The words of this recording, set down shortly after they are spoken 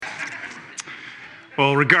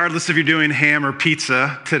Well, regardless if you're doing ham or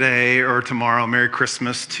pizza today or tomorrow, Merry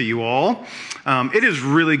Christmas to you all. It is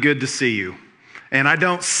really good to see you. And I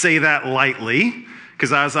don't say that lightly,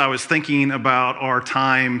 because as I was thinking about our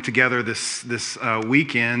time together this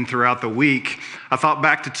weekend, throughout the week, I thought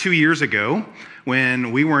back to 2 years ago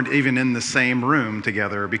when we weren't even in the same room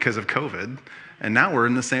together because of COVID. And now we're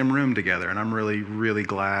in the same room together, and I'm really, really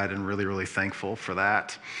glad and really, really thankful for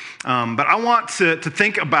that. But I want to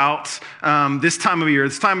think about this time of year.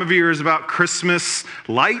 This time of year is about Christmas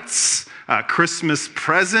lights, Christmas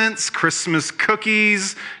presents, Christmas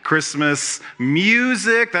cookies, Christmas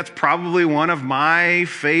music. That's probably one of my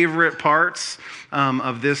favorite parts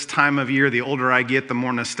of this time of year. The older I get, the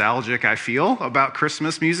more nostalgic I feel about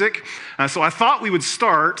Christmas music. So I thought we would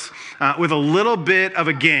start with a little bit of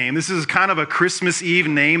a game. This is kind of a Christmas Eve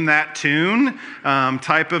name that tune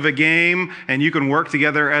type of a game, and you can work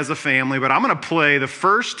together as a family. But I'm going to play the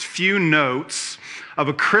first few notes of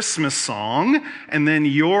a Christmas song, and then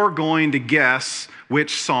you're going to guess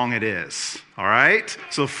which song it is. All right?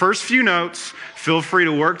 So first few notes, feel free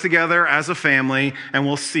to work together as a family, and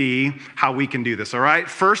we'll see how we can do this. All right?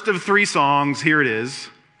 First of 3 songs, here it is.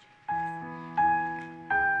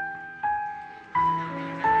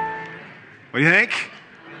 What do you think?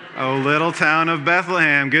 Oh, Little Town of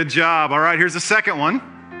Bethlehem. Good job. All right, here's the second one.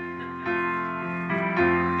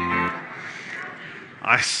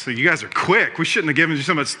 So you guys are quick. We shouldn't have given you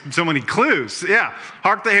so many clues. Yeah.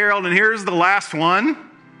 Hark the Herald, and here's the last one.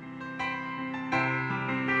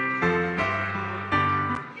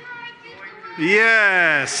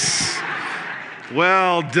 Yes.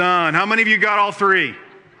 Well done. How many of you got all 3?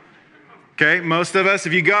 Okay, most of us.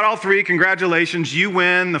 If you got all 3, congratulations. You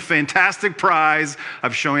win the fantastic prize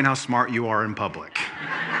of showing how smart you are in public.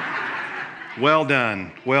 Well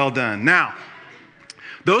done. Well done. Now,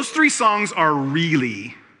 those 3 songs are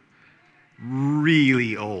really,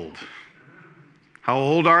 really old. How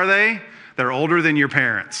old are they? They're older than your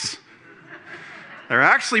parents. They're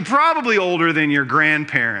actually probably older than your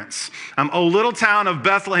grandparents. O Little Town of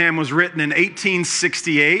Bethlehem was written in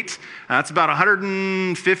 1868. That's about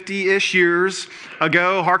 150-ish years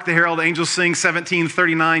ago. Hark the Herald Angels Sing,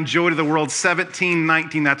 1739. Joy to the World,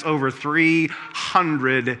 1719. That's over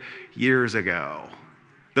 300 years ago.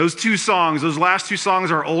 Those 2 songs, those last 2 songs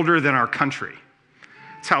are older than our country.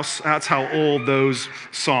 That's how old those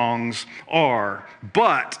songs are.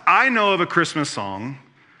 But I know of a Christmas song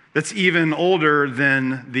that's even older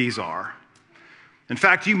than these are. In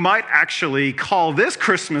fact, you might actually call this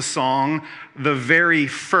Christmas song the very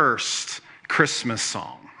first Christmas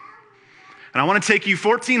song. And I want to take you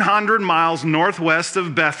 1,400 miles northwest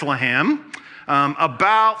of Bethlehem,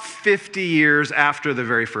 about 50 years after the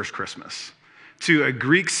very first Christmas, to a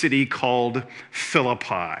Greek city called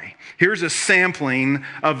Philippi. Here's a sampling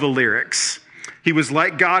of the lyrics. He was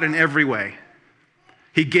like God in every way.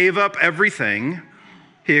 He gave up everything.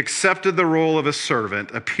 He accepted the role of a servant,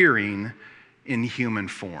 appearing in human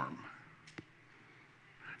form.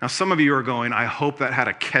 Now, some of you are going, I hope that had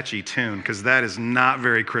a catchy tune, because that is not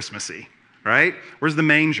very Christmassy, right? Where's the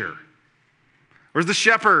manger? Where's the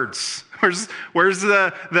shepherds? Where's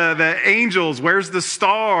the angels? Where's the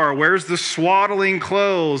star? Where's the swaddling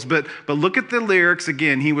clothes? But look at the lyrics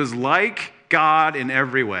again. He was like God in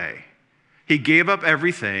every way. He gave up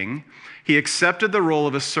everything. He accepted the role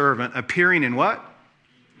of a servant, appearing in what?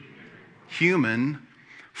 Human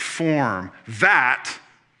form. That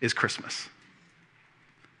is Christmas.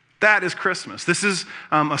 That is Christmas. This is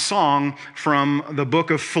a song from the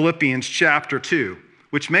book of Philippians chapter 2,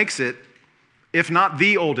 which makes it, if not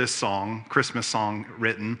the oldest song, Christmas song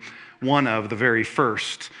written, one of the very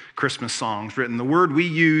first Christmas songs written. The word we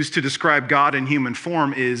use to describe God in human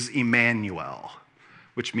form is Emmanuel,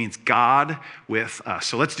 which means God with us.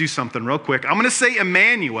 So let's do something real quick. I'm going to say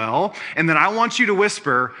Emmanuel, and then I want you to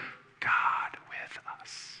whisper, God with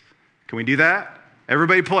us. Can we do that?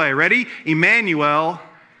 Everybody play. Ready? Emmanuel,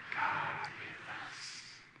 God with us.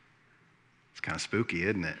 It's kind of spooky,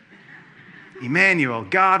 isn't it? Emmanuel,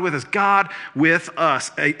 God with us, God with us.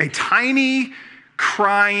 A tiny,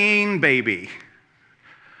 crying baby.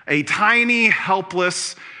 A tiny,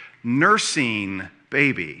 helpless, nursing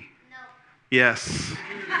baby. No. Yes.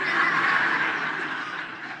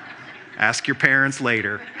 Ask your parents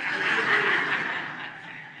later.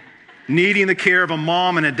 Needing the care of a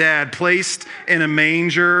mom and a dad, placed in a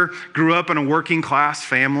manger, grew up in a working class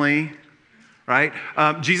family, right?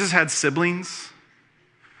 Jesus had siblings.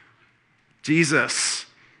 Jesus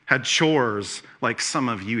had chores like some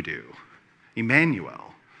of you do.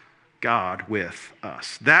 Emmanuel, God with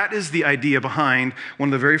us. That is the idea behind one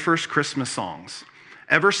of the very first Christmas songs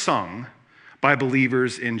ever sung by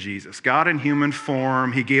believers in Jesus. God in human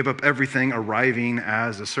form, he gave up everything, arriving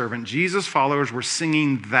as a servant. Jesus' followers were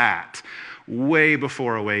singing that way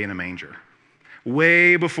before Away in a Manger,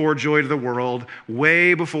 way before Joy to the World,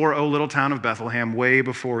 way before O Little Town of Bethlehem, way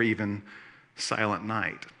before even Silent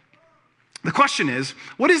Night. The question is,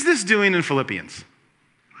 what is this doing in Philippians?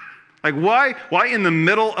 Like, why in the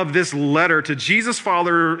middle of this letter to Jesus'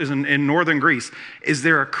 followers in northern Greece, is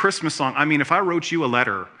there a Christmas song? I mean, if I wrote you a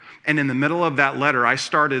letter, and in the middle of that letter, I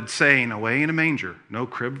started saying, away in a manger, no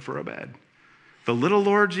crib for a bed. The little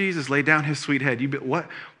Lord Jesus laid down his sweet head.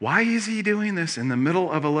 Why is he doing this in the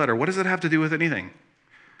middle of a letter? What does it have to do with anything?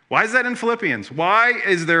 Why is that in Philippians? Why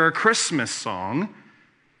is there a Christmas song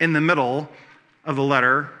in the middle of the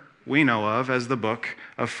letter we know of as the book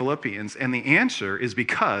of Philippians? And the answer is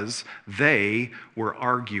because they were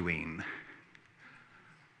arguing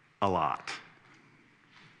a lot.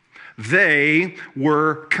 They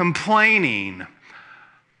were complaining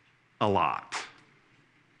a lot.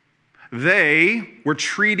 They were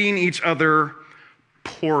treating each other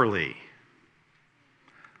poorly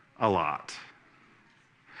a lot.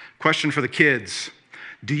 Question for the kids.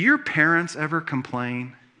 Do your parents ever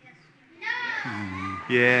complain?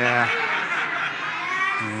 Yeah.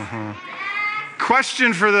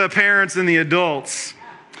 Question for the parents and the adults.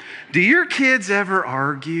 Do your kids ever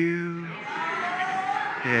argue?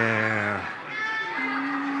 Yeah.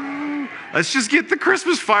 Let's just get the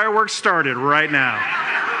Christmas fireworks started right now.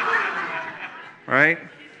 Right?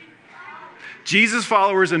 Jesus'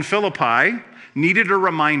 followers in Philippi needed a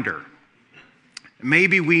reminder.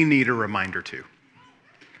 Maybe we need a reminder too.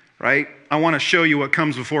 Right? I want to show you what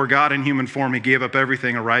comes before God in human form. He gave up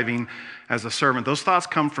everything, arriving as a servant. Those thoughts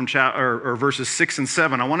come from verses 6 and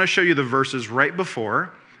 7. I want to show you the verses right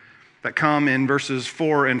before that come in verses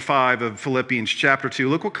 4 and 5 of Philippians chapter 2.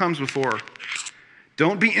 Look what comes before.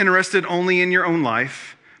 Don't be interested only in your own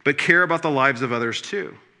life, but care about the lives of others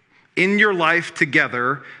too. In your life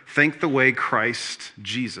together, think the way Christ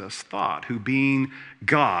Jesus thought, who being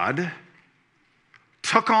God,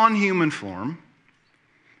 took on human form,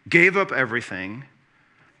 gave up everything,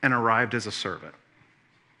 and arrived as a servant.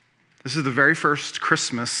 This is the very first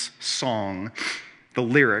Christmas song, the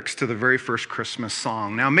lyrics to the very first Christmas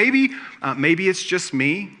song. Now, maybe it's just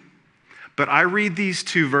me, but I read these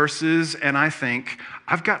two verses and I think,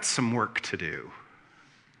 I've got some work to do.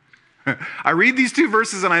 I read these two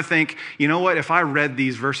verses and I think, you know what? If I read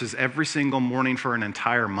these verses every single morning for an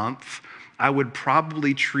entire month, I would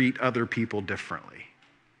probably treat other people differently.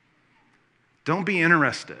 Don't be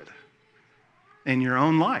interested in your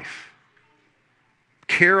own life.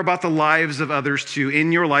 Care about the lives of others too.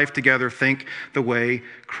 In your life together, think the way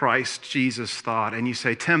Christ Jesus thought. And you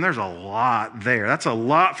say, Tim, there's a lot there. That's a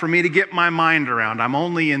lot for me to get my mind around. I'm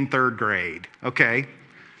only in third grade, okay?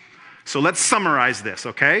 So let's summarize this,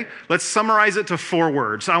 okay? Let's summarize it to 4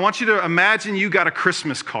 words. I want you to imagine you got a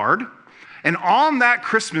Christmas card, and on that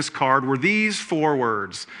Christmas card were these 4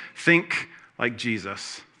 words. Think like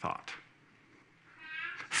Jesus thought.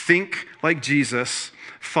 Think like Jesus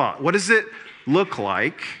thought. What does it look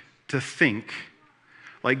like to think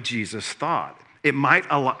like Jesus thought? It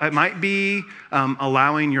might be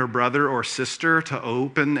allowing your brother or sister to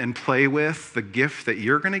open and play with the gift that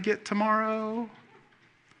you're going to get tomorrow.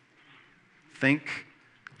 Think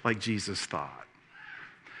like Jesus thought.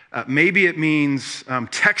 Maybe it means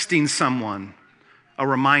texting someone a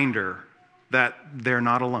reminder that they're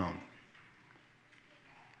not alone.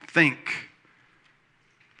 Think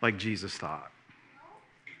like Jesus thought.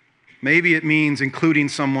 Maybe it means including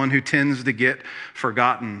someone who tends to get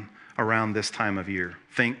forgotten around this time of year.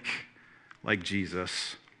 Think like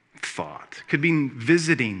Jesus thought. Could be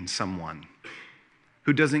visiting someone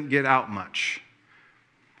who doesn't get out much.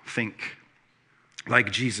 Think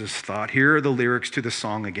like Jesus thought. Here are the lyrics to the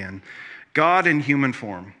song again. God in human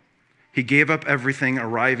form, he gave up everything,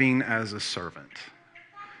 arriving as a servant.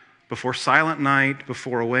 Before Silent Night,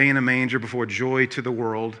 before Away in a Manger, before Joy to the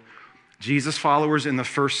World, Jesus' followers in the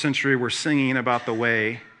first century were singing about the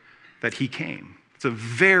way that he came. It's a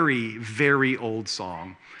very, very old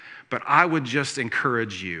song, but I would just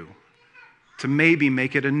encourage you to maybe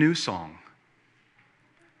make it a new song.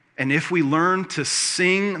 And if we learn to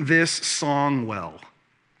sing this song well,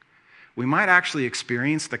 we might actually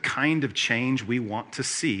experience the kind of change we want to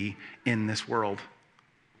see in this world.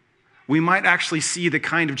 We might actually see the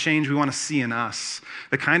kind of change we want to see in us,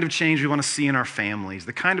 the kind of change we want to see in our families,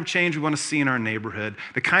 the kind of change we want to see in our neighborhood,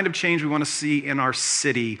 the kind of change we want to see in our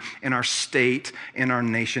city, in our state, in our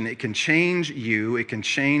nation. It can change you. It can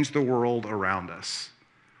change the world around us.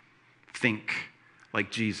 Think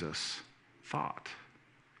like Jesus thought.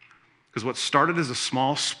 Because what started as a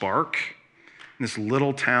small spark in this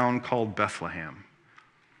little town called Bethlehem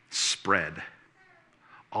spread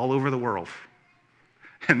all over the world.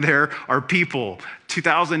 And there are people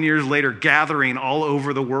 2,000 years later gathering all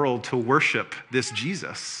over the world to worship this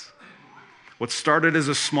Jesus. What started as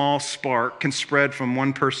a small spark can spread from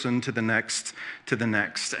one person to the next to the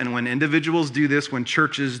next. And when individuals do this, when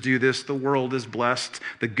churches do this, the world is blessed,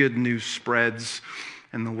 the good news spreads,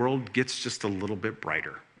 and the world gets just a little bit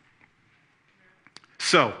brighter.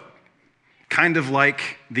 So, kind of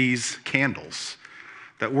like these candles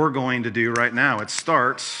that we're going to do right now. It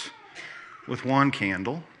starts with one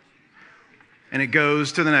candle, and it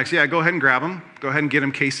goes to the next. Yeah, go ahead and grab them. Go ahead and get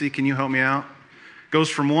them. Casey, can you help me out? Goes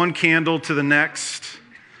from one candle to the next.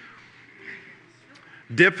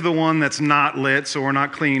 Dip the one that's not lit so we're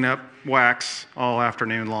not cleaning up wax all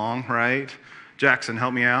afternoon long, right? Jackson,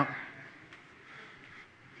 help me out.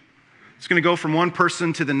 It's going to go from one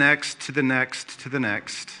person to the next, to the next, to the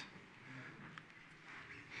next.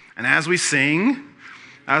 And as we sing,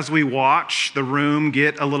 as we watch the room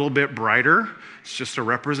get a little bit brighter, it's just a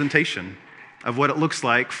representation of what it looks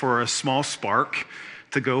like for a small spark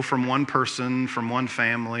to go from one person, from one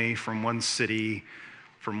family, from one city,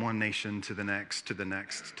 from one nation to the next, to the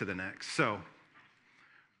next, to the next. So,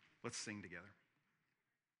 let's sing together.